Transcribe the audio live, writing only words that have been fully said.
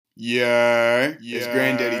Yeah, as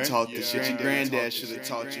Granddaddy taught the shit your granddad should have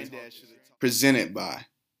taught you. Presented by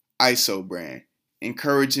ISO Brand,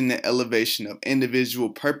 encouraging the elevation of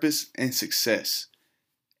individual purpose and success.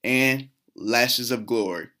 And Lashes of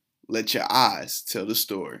Glory, let your eyes tell the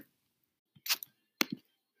story.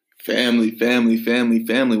 Family.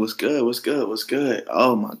 What's good?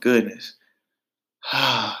 Oh my goodness.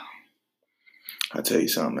 I'll tell you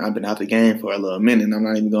something. I've been out the game for a little minute and I'm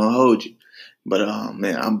not even gonna hold you. But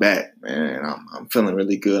man, I'm back, man. I'm feeling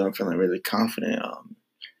really good. I'm feeling really confident.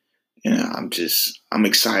 I'm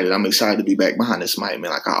excited. I'm excited to be back behind this mic,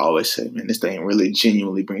 man. Like I always say, man, this thing really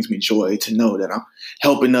genuinely brings me joy to know that I'm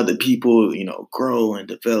helping other people, grow and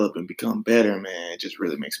develop and become better, man. It just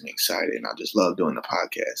really makes me excited. And I just love doing the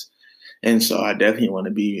podcast. And so I definitely want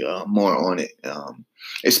to be more on it,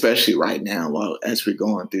 especially right now as we're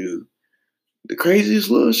going through the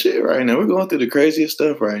craziest little shit right now. We're going through the craziest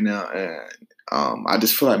stuff right now. And I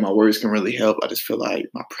just feel like my words can really help. I just feel like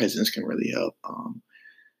my presence can really help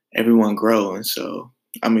everyone grow. And so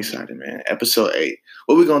I'm excited, man. Episode 8.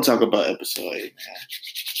 What we going to talk about episode 8, man?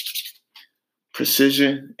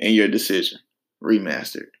 Precision in your decision.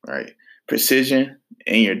 Remastered, right? Precision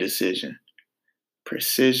in your decision.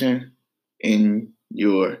 Precision in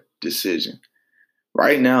your decision.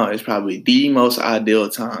 Right now is probably the most ideal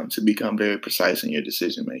time to become very precise in your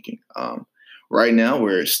decision making. Right now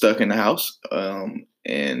we're stuck in the house,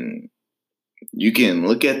 and you can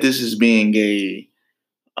look at this as being a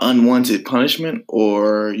unwanted punishment,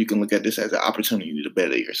 or you can look at this as an opportunity to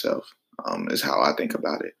better yourself. Is how I think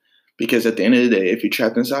about it. Because at the end of the day, if you're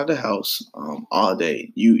trapped inside the house all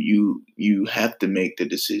day, you have to make the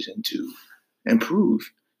decision to improve.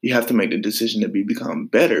 You have to make the decision to become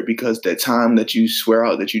better, because that time that you swear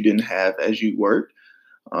out that you didn't have as you worked,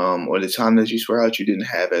 or the time that you swear out you didn't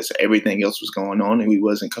have as everything else was going on and we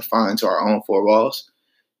wasn't confined to our own four walls,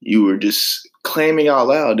 you were just claiming out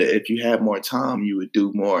loud that if you had more time, you would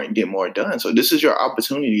do more and get more done. So this is your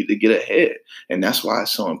opportunity to get ahead. And that's why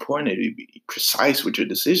it's so important to be precise with your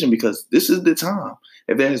decision, because this is the time.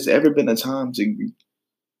 If there has ever been a time to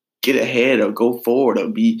get ahead or go forward or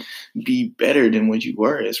be better than what you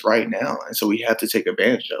were, it's right now. And so we have to take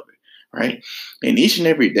advantage of it, right? And each and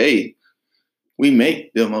every day, we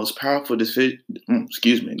make the most powerful decision.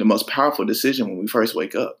 The most powerful decision when we first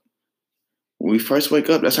wake up. When we first wake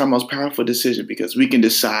up, that's our most powerful decision, because we can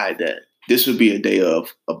decide that this would be a day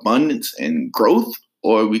of abundance and growth,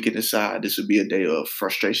 or we can decide this would be a day of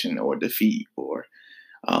frustration or defeat or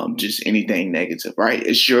just anything negative, right?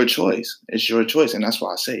 It's your choice. It's your choice. And that's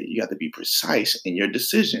why I say you have to be precise in your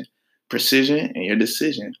decision. Precision in your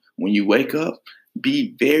decision. When you wake up,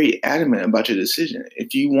 be very adamant about your decision.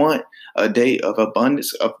 If you want a day of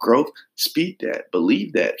abundance, of growth, speak that,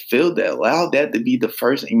 believe that, feel that, allow that to be the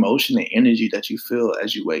first emotion and energy that you feel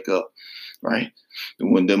as you wake up, right?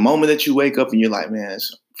 When the moment that you wake up and you're like, man,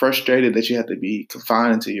 it's frustrated that you have to be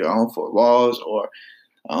confined into your own four walls, or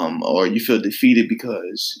you feel defeated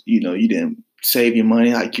because you didn't save your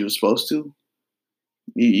money like you were supposed to,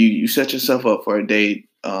 you set yourself up for a day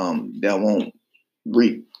that won't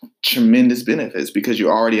reap tremendous benefits, because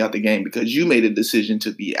you're already out the game, because you made a decision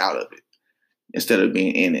to be out of it instead of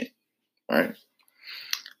being in it, right?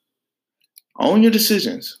 Own your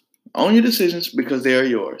decisions. Own your decisions, because they are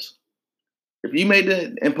yours. If you made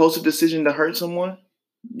the impulsive decision to hurt someone,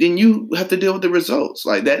 then you have to deal with the results.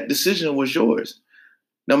 Like, that decision was yours.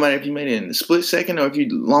 No matter if you made it in a split second or if you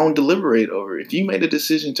long deliberate over it. If you made a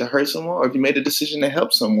decision to hurt someone or if you made a decision to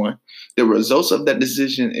help someone, the results of that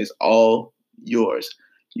decision is all yours.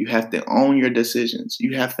 You have to own your decisions.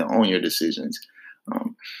 You have to own your decisions.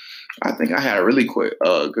 I think I had a really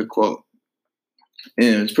good quote.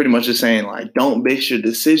 And it's pretty much just saying, like, don't base your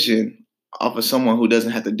decision off of someone who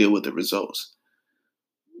doesn't have to deal with the results.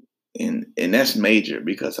 And that's major,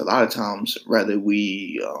 because a lot of times, whether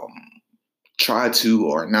we try to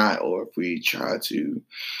or not, or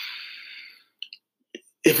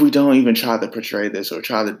if we don't even try to portray this or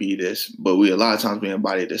try to be this, but we a lot of times we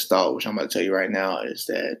embody this thought, which I'm going to tell you right now, is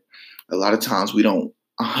that a lot of times we don't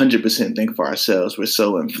 100% think for ourselves. We're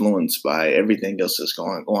so influenced by everything else that's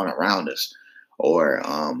going around us, or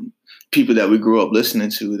people that we grew up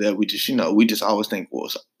listening to, that we just always think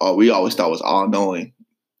we always thought was all knowing,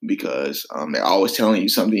 because they're always telling you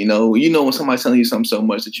something. When somebody's telling you something so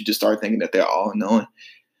much that you just start thinking that they're all knowing.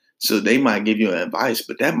 So they might give you advice,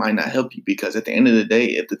 but that might not help you, because at the end of the day,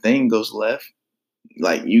 if the thing goes left,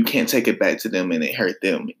 like, you can't take it back to them and it hurt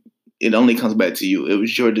them. It only comes back to you. It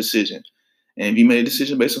was your decision. And if you made a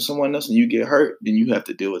decision based on someone else and you get hurt, then you have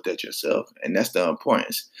to deal with that yourself. And that's the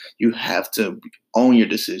importance. You have to own your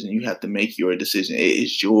decision. You have to make your decision. It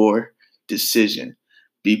is your decision.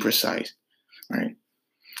 Be precise, right?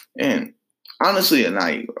 And honestly, and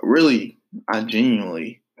I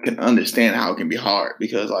genuinely can understand how it can be hard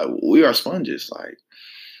because like we are sponges. Like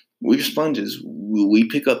we're sponges. We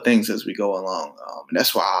pick up things as we go along. And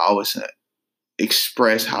that's why I always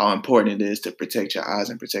express how important it is to protect your eyes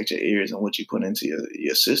and protect your ears and what you put into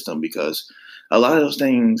your system, because a lot of those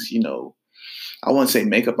things, I wouldn't say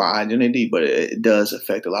make up our identity, but it does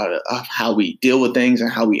affect a lot of how we deal with things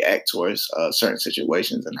and how we act towards certain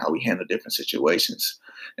situations and how we handle different situations.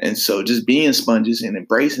 And so just being sponges and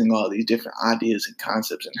embracing all these different ideas and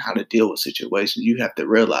concepts and how to deal with situations, you have to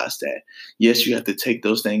realize that, yes, you have to take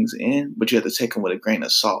those things in, but you have to take them with a grain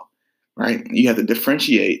of salt, right? You have to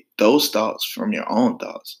differentiate those thoughts from your own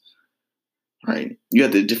thoughts. Right. You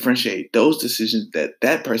have to differentiate those decisions that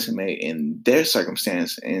that person made in their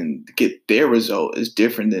circumstance and get their result is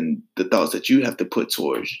different than the thoughts that you have to put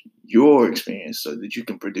towards your experience so that you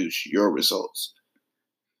can produce your results.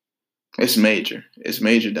 It's major. It's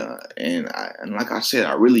major done. And like I said,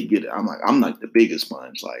 I really get it. I'm like the biggest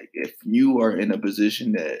sponge. Like if you are in a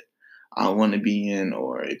position that I want to be in,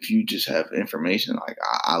 or if you just have information, like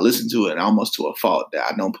I listen to it almost to a fault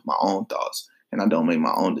that I don't put my own thoughts and I don't make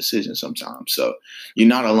my own decisions sometimes. So you're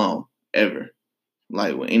not alone ever.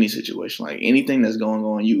 Like with any situation, like anything that's going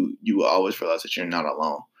on, you will always realize that you're not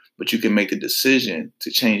alone. But you can make the decision to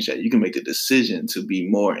change that. You can make the decision to be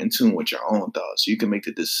more in tune with your own thoughts. You can make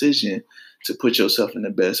the decision to put yourself in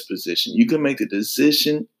the best position. You can make the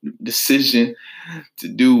decision to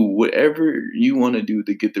do whatever you want to do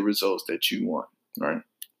to get the results that you want. Right.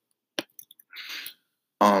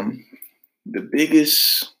 The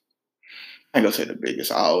biggest. I ain't gonna say the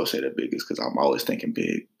biggest. I always say the biggest because I'm always thinking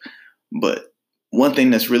big. But one thing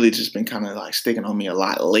that's really just been kind of like sticking on me a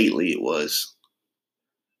lot lately was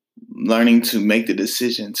learning to make the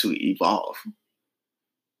decision to evolve.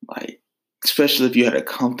 Like, especially if you had a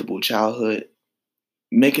comfortable childhood,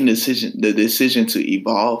 making the decision to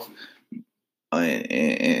evolve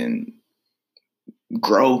and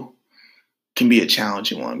grow can be a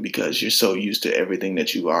challenging one because you're so used to everything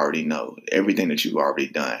that you already know, everything that you've already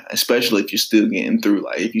done, especially if you're still getting through,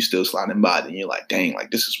 like if you're still sliding by, then you're like, dang,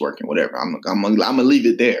 like this is working, whatever. I'm gonna leave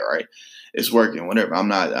it there, right? It's working, whatever. I'm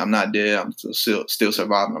not dead. I'm still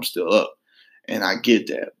surviving. I'm still up. And I get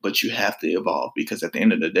that, but you have to evolve because at the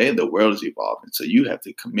end of the day, the world is evolving. So you have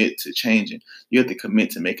to commit to changing. You have to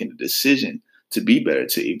commit to making the decision to be better,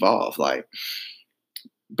 to evolve, like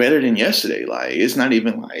better than yesterday. Like it's not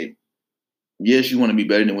even like, yes, you want to be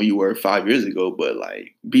better than what you were 5 years ago, but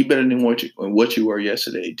like be better than what you were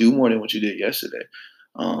yesterday. Do more than what you did yesterday.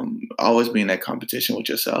 Always be in that competition with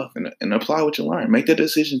yourself and apply what you learn. Make the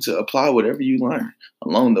decision to apply whatever you learn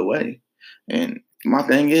along the way. And my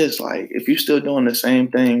thing is, like, if you're still doing the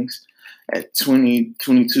same things at 20,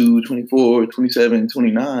 22, 24, 27,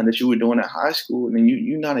 29 that you were doing at high school, then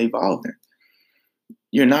you're not evolving.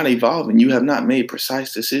 You're not evolving. You have not made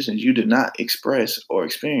precise decisions. You did not express or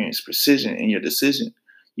experience precision in your decision.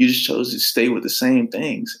 You just chose to stay with the same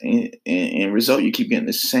things. And in result, you keep getting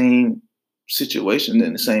the same situation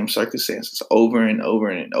and the same circumstances over and over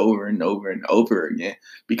and over and over and over again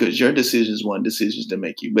because your decisions weren't decisions to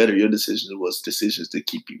make you better. Your decisions was decisions to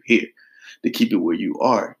keep you here, to keep it where you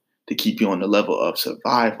are, to keep you on the level of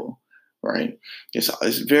survival. Right?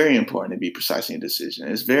 It's very important to be precise in your decision.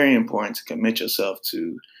 It's very important to commit yourself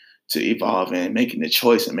to evolve and making the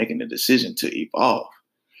choice and making the decision to evolve.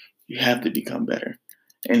 You have to become better,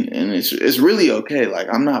 and it's really okay. Like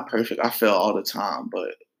I'm not perfect. I fail all the time,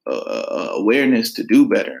 but awareness to do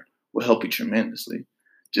better will help you tremendously.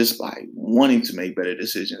 Just by wanting to make better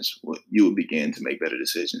decisions, you will begin to make better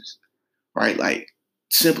decisions. Right? Like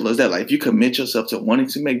simple as that. Like if you commit yourself to wanting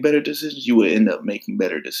to make better decisions, you will end up making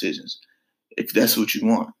better decisions. If that's what you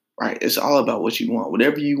want, right? It's all about what you want.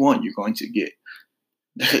 Whatever you want, you're going to get.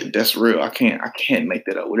 That's real. I can't make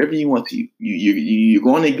that up. Whatever you want to, you're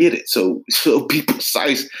going to get it. So be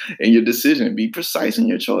precise in your decision. Be precise in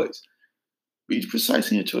your choice. Be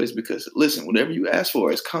precise in your choice because listen, whatever you ask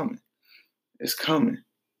for is coming. It's coming.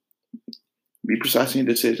 Be precise in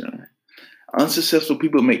your decision. Right? Unsuccessful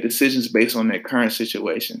people make decisions based on their current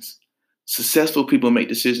situations. Successful people make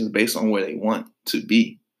decisions based on where they want to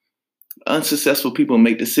be. Unsuccessful people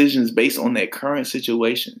make decisions based on their current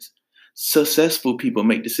situations. Successful people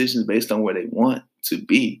make decisions based on where they want to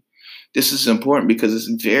be. This is important because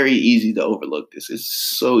it's very easy to overlook this. It's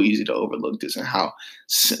so easy to overlook this and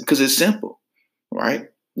because it's simple, right?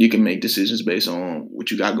 You can make decisions based on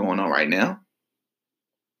what you got going on right now,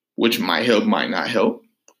 which might help, might not help.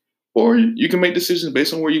 Or you can make decisions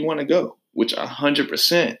based on where you want to go, which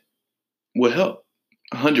 100% will help.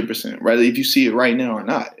 100%. Rather, if you see it right now or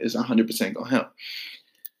not, it's 100% going to help.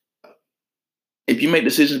 If you make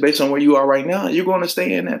decisions based on where you are right now, you're going to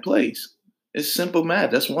stay in that place. It's simple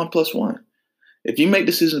math. That's 1+1. If you make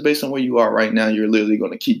decisions based on where you are right now, you're literally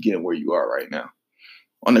going to keep getting where you are right now.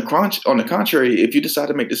 On the contrary, if you decide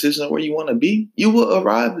to make decisions on where you want to be, you will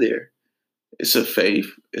arrive there. It's a faith,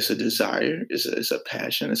 it's a desire, it's a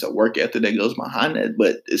passion, it's a work ethic that goes behind that.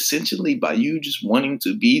 But essentially, by you just wanting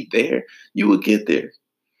to be there, you will get there.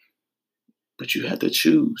 But you have to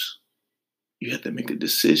choose. You have to make a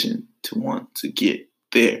decision to want to get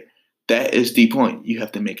there. That is the point. You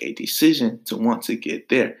have to make a decision to want to get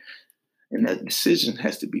there. And that decision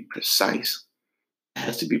has to be precise. It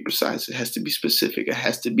has to be precise. It has to be specific. It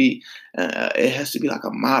has to be. It has to be like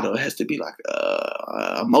a motto. It has to be like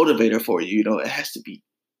a motivator for you. You know, it has to be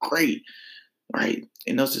great, right?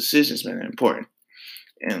 And those decisions, man, are important.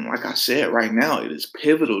 And like I said, right now it is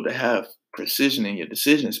pivotal to have precision in your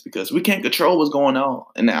decisions because we can't control what's going on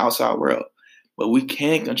in the outside world, but we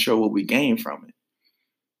can control what we gain from it.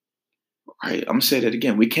 Right? I'm gonna say that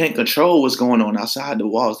again. We can't control what's going on outside the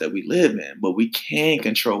walls that we live in, but we can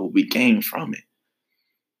control what we gain from it.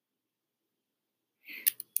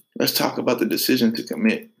 Let's talk about the decision to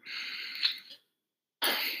commit.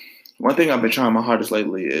 One thing I've been trying my hardest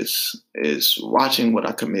lately is watching what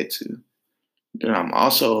I commit to. Then I'm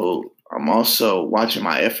also watching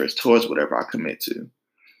my efforts towards whatever I commit to.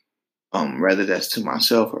 Whether that's to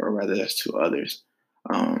myself or whether that's to others.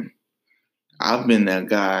 I've been that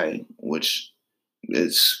guy, which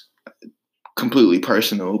is completely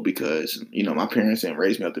personal because, you know, my parents didn't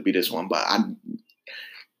raise me up to be this one, but I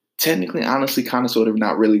technically, honestly, kind of, sort of,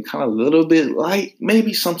 not really, kind of a little bit like,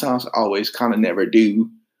 maybe sometimes, always, kind of never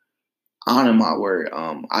do honor my word.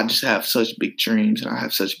 I just have such big dreams and I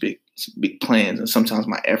have such big plans, and sometimes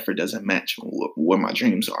my effort doesn't match where my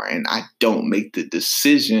dreams are, and I don't make the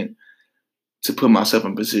decision to put myself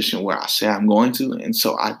in a position where I say I'm going to, and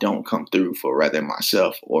so I don't come through for rather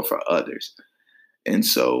myself or for others. And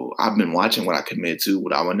so I've been watching what I commit to,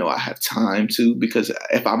 what I would know I have time to, because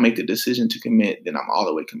if I make the decision to commit, then I'm all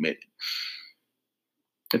the way committed.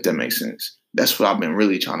 If that makes sense. That's what I've been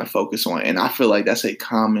really trying to focus on. And I feel like that's a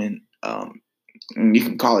common, you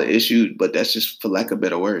can call it issue, but that's just for lack of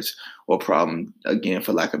better words, or problem, again,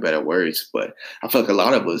 for lack of better words. But I feel like a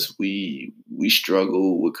lot of us, we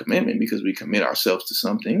struggle with commitment because we commit ourselves to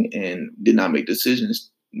something and did not made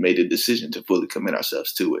a decision to fully commit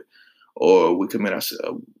ourselves to it. Or we commit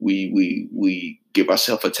ourselves, we give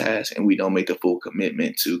ourselves a task and we don't make the full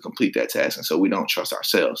commitment to complete that task. And so we don't trust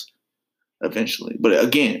ourselves eventually. But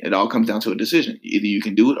again, it all comes down to a decision. Either you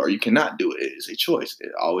can do it or you cannot do it. It is a choice.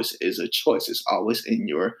 It always is a choice. It's always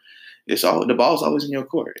the ball's always in your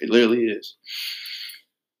court. It literally is.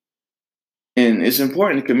 And it's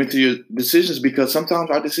important to commit to your decisions because sometimes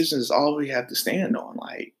our decisions is all we have to stand on.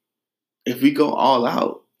 Like, if we go all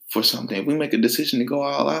out for something, if we make a decision to go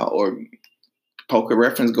all out, or poker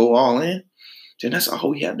reference, go all in, then that's all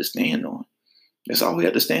we have to stand on. That's all we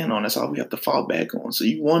have to stand on. That's all we have to fall back on. So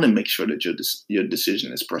you want to make sure that your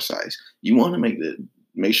decision is precise. You want to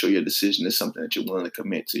make sure your decision is something that you're willing to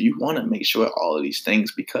commit to. You want to make sure all of these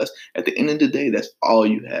things, because at the end of the day, that's all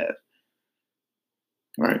you have.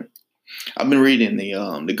 Right? I've been reading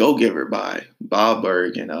the Go Giver by Bob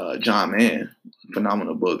Burg and John Mann.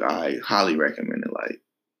 Phenomenal book. I highly recommend it. Like,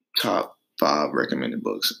 top 5 recommended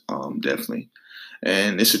books, definitely.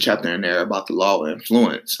 And it's a chapter in there about the law of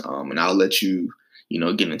influence. And I'll let you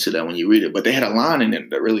get into that when you read it. But they had a line in it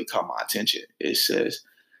that really caught my attention. It says,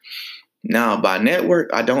 "Now, by network,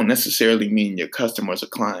 I don't necessarily mean your customers or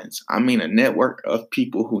clients. I mean a network of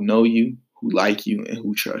people who know you, who like you, and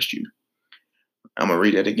who trust you." I'm going to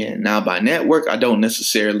read that again. "Now, by network, I don't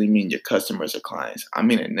necessarily mean your customers or clients. I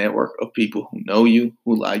mean a network of people who know you,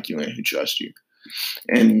 who like you, and who trust you."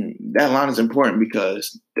 And that line is important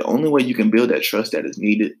because the only way you can build that trust that is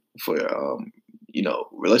needed for,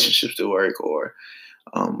 relationships to work, or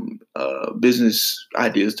business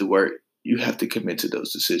ideas to work, you have to commit to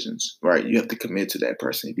those decisions, right? You have to commit to that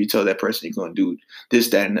person. If you tell that person you're going to do this,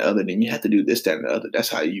 that, and the other, then you have to do this, that, and the other. That's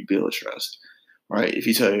how you build trust, right? If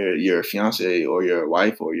you tell your fiance or your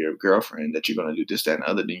wife or your girlfriend that you're going to do this, that, and the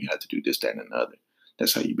other, then you have to do this, that, and the other.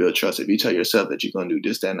 That's how you build trust. If you tell yourself that you're going to do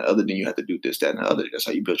this, that, and the other, then you have to do this, that, and the other. That's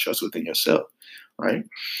how you build trust within yourself, right?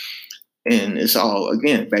 And it's all,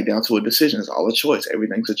 again, back down to a decision. It's all a choice.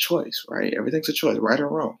 Everything's a choice, right? Everything's a choice, right or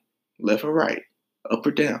wrong, left or right, up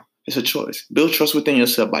or down. It's a choice. Build trust within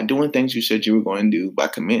yourself by doing things you said you were going to do, by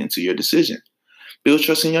committing to your decision. Build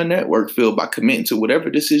trust in your network field by committing to whatever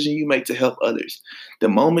decision you make to help others. The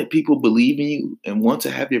moment people believe in you and want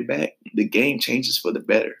to have your back, the game changes for the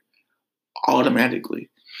better. Automatically.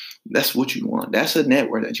 That's what you want. That's a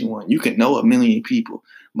network that you want. You can know 1 million people,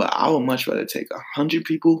 but I would much rather take 100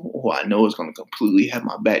 people who I know is going to completely have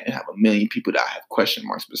my back and have 1 million people that I have question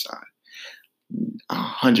marks beside.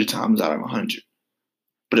 100 times out of 100.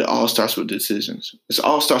 But it all starts with decisions. It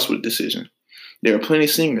all starts with decision. There are plenty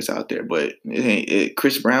of singers out there, but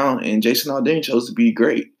Chris Brown and Jason Aldean chose to be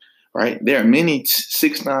great, right? There are many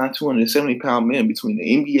 6'9", 270-pound men between the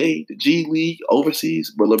NBA, the G League,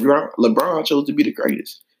 overseas, but LeBron chose to be the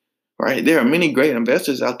greatest. Right? There are many great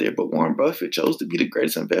investors out there, but Warren Buffett chose to be the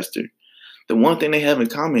greatest investor. The one thing they have in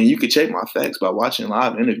common, you can check my facts by watching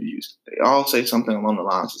live interviews. They all say something along the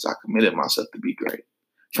lines as I committed myself to be great.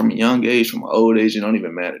 From a young age, from an old age, it don't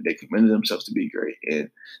even matter. They committed themselves to be great. And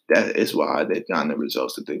that is why they've gotten the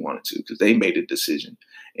results that they wanted to, because they made a decision.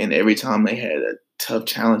 And every time they had a tough,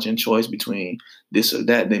 challenging choice between this or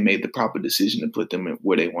that, they made the proper decision to put them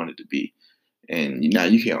where they wanted to be. And now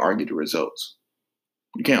you can't argue the results.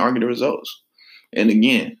 You can't argue the results. And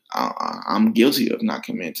again, I'm guilty of not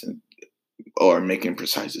committing or making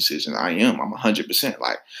precise decisions. I'm 100%.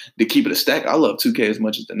 Like, to keep it a stack, I love 2K as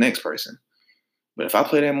much as the next person. But if I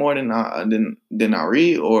play that more than I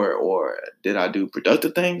read or did I do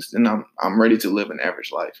productive things, then I'm ready to live an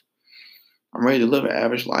average life. I'm ready to live an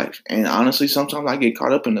average life. And honestly, sometimes I get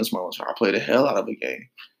caught up in those moments where I play the hell out of a game.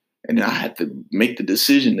 And then I have to make the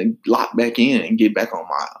decision to lock back in and get back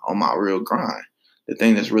on my real grind. The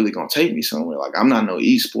thing that's really gonna take me somewhere. Like, I'm not no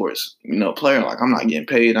esports, player. Like, I'm not getting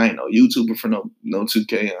paid. I ain't no YouTuber for no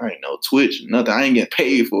 2K. I ain't no Twitch, nothing. I ain't getting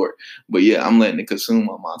paid for it. But yeah, I'm letting it consume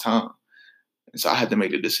all my time. And so I had to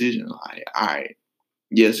make the decision. Like, all right,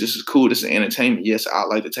 yes, this is cool. This is entertainment. Yes, I'd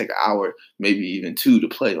like to take an hour, maybe even 2 to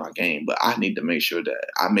play my game. But I need to make sure that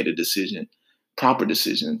I made a decision, proper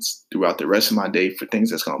decisions throughout the rest of my day for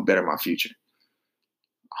things that's gonna better my future.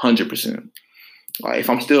 100%. Like, if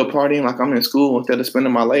I'm still partying like I'm in school instead of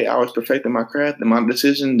spending my late hours perfecting my craft, then my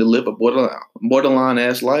decision to live a borderline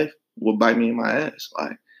ass life will bite me in my ass.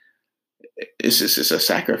 Like, it's a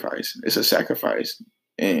sacrifice. It's a sacrifice,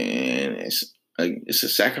 and it's a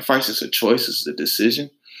sacrifice. It's a choice. It's a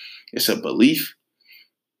decision. It's a belief,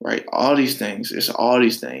 right? All these things. It's all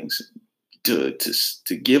these things to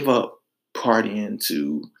give up partying,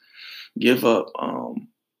 to give up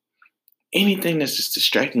anything that's just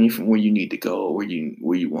distracting you from where you need to go, or where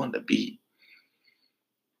you want to be.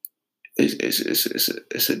 It's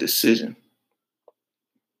a decision.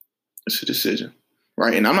 It's a decision,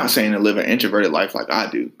 right? And I'm not saying to live an introverted life like I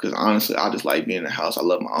do, because honestly, I just like being in the house. I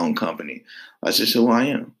love my own company. That's just who I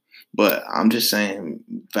am. But I'm just saying,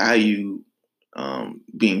 value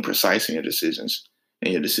being precise in your decisions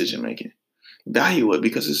and your decision making. Value it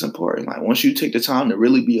because it's important. Like, once you take the time to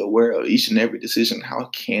really be aware of each and every decision, how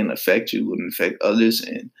it can affect you and affect others,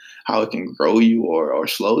 and how it can grow you or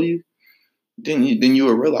slow you, then you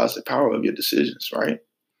will realize the power of your decisions, right?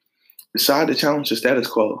 Decide to challenge the status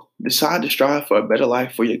quo. Decide to strive for a better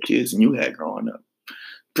life for your kids than you had growing up.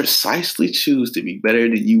 Precisely choose to be better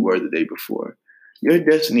than you were the day before. Your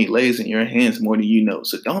destiny lays in your hands more than you know,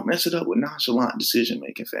 so don't mess it up with nonchalant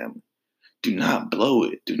decision-making, family. Do not blow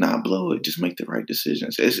it. Do not blow it. Just make the right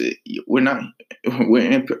decisions. We're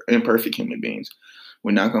imperfect human beings.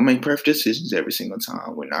 We're not gonna make perfect decisions every single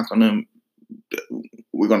time. We're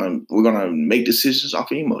gonna make decisions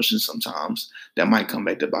off of emotions sometimes that might come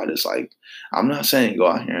back to bite us. Like, I'm not saying go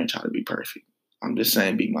out here and try to be perfect. I'm just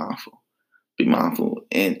saying be mindful. Be mindful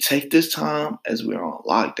and take this time as we're on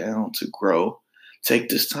lockdown to grow. Take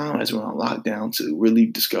this time as we're on lockdown to really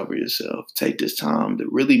discover yourself. Take this time to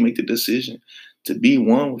really make the decision to be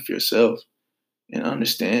one with yourself and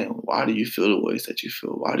understand, why do you feel the ways that you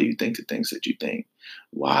feel? Why do you think the things that you think?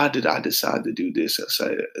 Why did I decide to do this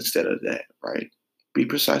instead of that, right? Be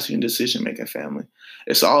precise in your decision-making, family.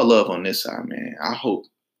 It's all love on this side, man. I hope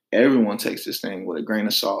everyone takes this thing with a grain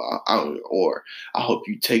of salt, or I hope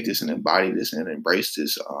you take this and embody this and embrace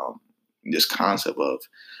this this concept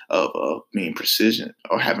of being precision,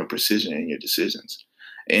 or having precision in your decisions.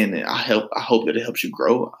 And I hope that it helps you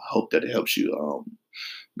grow. I hope that it helps you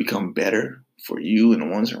become better for you and the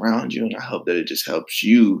ones around you. And I hope that it just helps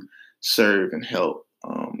you serve and help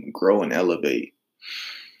grow and elevate.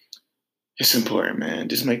 It's important, man.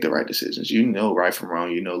 Just make the right decisions. You know right from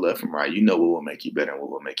wrong. You know left from right. You know what will make you better and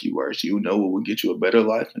what will make you worse. You know what will get you a better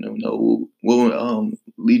life, and you know what will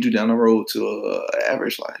lead you down the road to an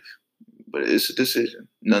average life. But it's a decision,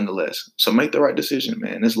 nonetheless. So make the right decision,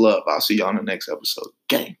 man. It's love. I'll see y'all in the next episode.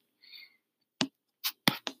 Gang.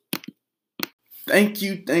 Thank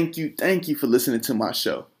you for listening to my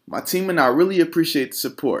show. My team and I really appreciate the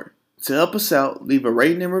support. To help us out, leave a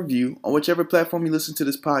rating and review on whichever platform you listen to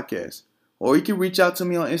this podcast. Or you can reach out to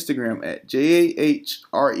me on Instagram at JAHRETT_.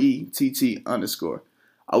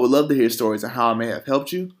 I would love to hear stories on how I may have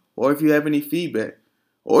helped you, or if you have any feedback.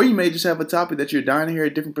 Or you may just have a topic that you're dying to hear a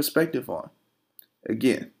different perspective on.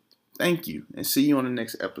 Again, thank you, and see you on the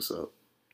next episode.